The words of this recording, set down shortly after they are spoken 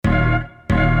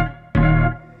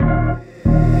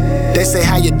They say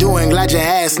how you doing, glad you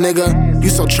asked, nigga.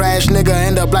 You so trash, nigga,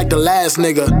 end up like the last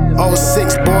nigga.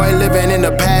 06 boy living in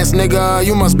the past, nigga.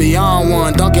 You must be on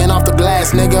one, dunking off the glass,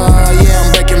 nigga. Yeah,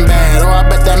 I'm Breaking Bad, oh I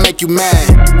bet that make you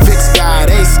mad. Fix God,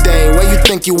 they stay, where you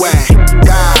think you at?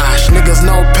 Gosh, niggas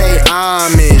no pay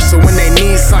homage, so when they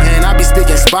need something, I be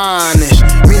speaking Spanish.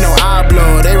 Me no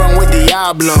hablo, they run with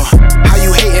Diablo. How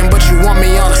you hating but you want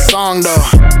me on a song though?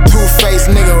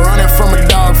 Two-faced nigga running from a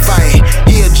dog fight.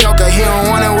 He a joker, he don't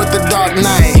want it with the Dark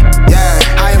Knight. Yeah,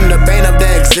 I am the bane of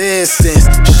their existence.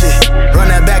 Shit, run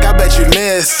that back, I bet you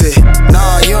missed it.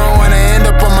 Nah, you don't wanna end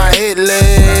up on my hit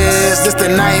list. This the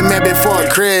nightmare before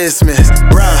Christmas.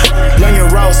 Bruh, learn your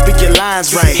role, speak your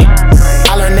lines right.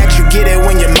 I learn that you get it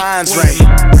when your mind's right.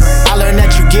 I learn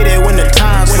that you get it when the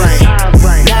time's right.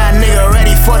 Now nigga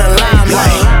ready for the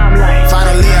limelight.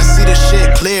 Finally I see the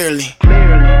shit clearly.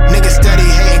 Niggas steady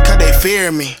hating cause they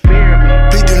fear me.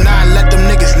 Please do not let them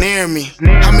niggas near me.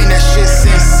 I mean that shit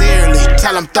sincerely.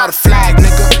 Tell them throw the flag,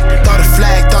 nigga. Throw the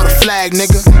flag,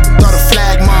 nigga. Throw the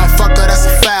flag, motherfucker, that's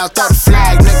a foul. Throw the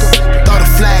flag, nigga. Throw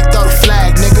the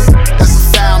flag, nigga. That's a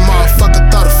foul,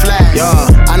 motherfucker, throw the flag. Yo,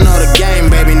 I know the game,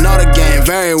 baby, know the game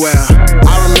very well.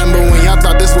 I remember when y'all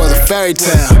thought this was a fairy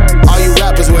tale. All you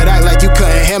rappers would act like you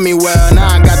couldn't hear me well. Now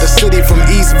I got the city from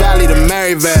East Valley to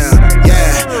Maryvale.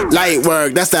 Yeah, light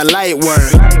work, that's that light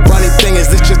work. Funny thing is,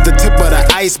 this just the tip of the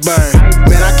iceberg.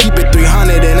 Man, I keep it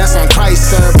 300 and that's on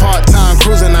Christ, sir. Part-time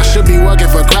cruising, I should be working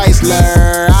for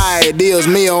Chrysler. Ideals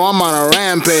mio, I'm on a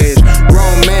rampage.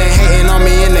 Grown man hating on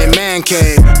me in their man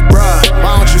cave. Bruh,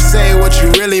 why don't you say what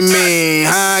you really mean,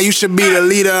 huh? You should be the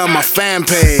leader of my fan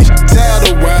page. Tell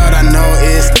the world I know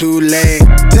it's too late.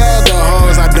 Tell the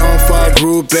hoes I don't fuck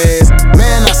groupies.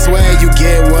 Man, I swear you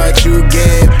get what you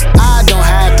give. I don't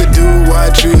have to do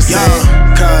what you say.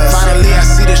 Cause finally I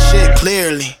see the shit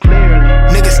clearly.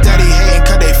 Niggas steady hating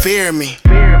cause they fear me.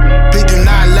 Please do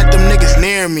not let them niggas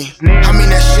near me. I mean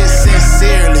that shit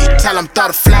sincerely. Tell them throw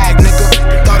the flag, nigga.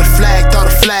 Throw the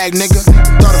flag, nigga.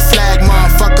 Throw the flag,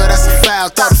 motherfucker, that's a foul.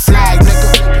 Throw the flag,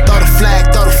 nigga. Throw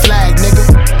the flag, nigga.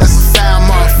 That's a foul,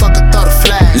 motherfucker, throw the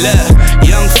flag. Look,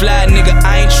 young fly nigga,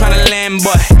 I ain't tryna land,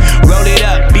 boy. Roll it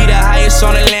up, be the highest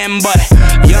on the land, boy.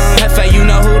 Young heifer, you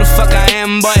know who the fuck I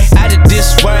am, boy. Out of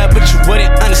this world, but you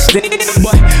wouldn't understand,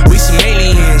 boy. We some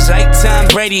aliens, like Tom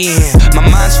Brady in. My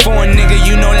mind's foreign, nigga,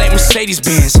 you know, like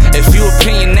Mercedes-Benz. If you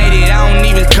opinionated, I don't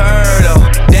even care, though.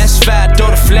 That's fire, throw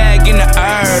the flag in the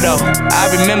air, though. I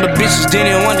remember bitches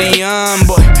didn't want the young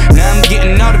boy. Now I'm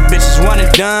getting all the bitches one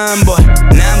and done, boy.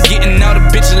 Now I'm getting all the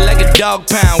bitches like a dog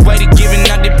pound. Way to giving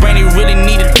out their brain, they really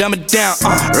need to dumb it down.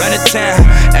 Run the town,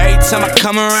 every time I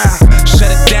come around. Shut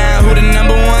it down, who the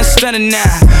number one stunner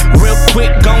now? Real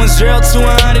quick, going 0 to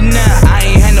 100 now.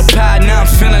 I ain't had no power, now I'm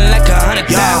feeling like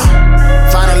 100,000.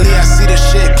 Finally I see the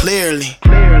shit clearly.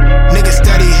 Niggas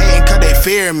steady hating cause they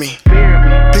fear me.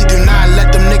 Please do not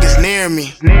let them niggas near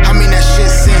me. I mean that shit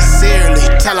sincerely.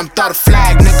 Tell them throw the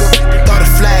flag, nigga. Throw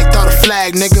the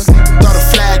flag, nigga. Throw the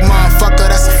flag, motherfucker,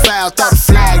 that's a foul. Throw the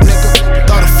flag, nigga.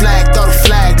 Throw the flag,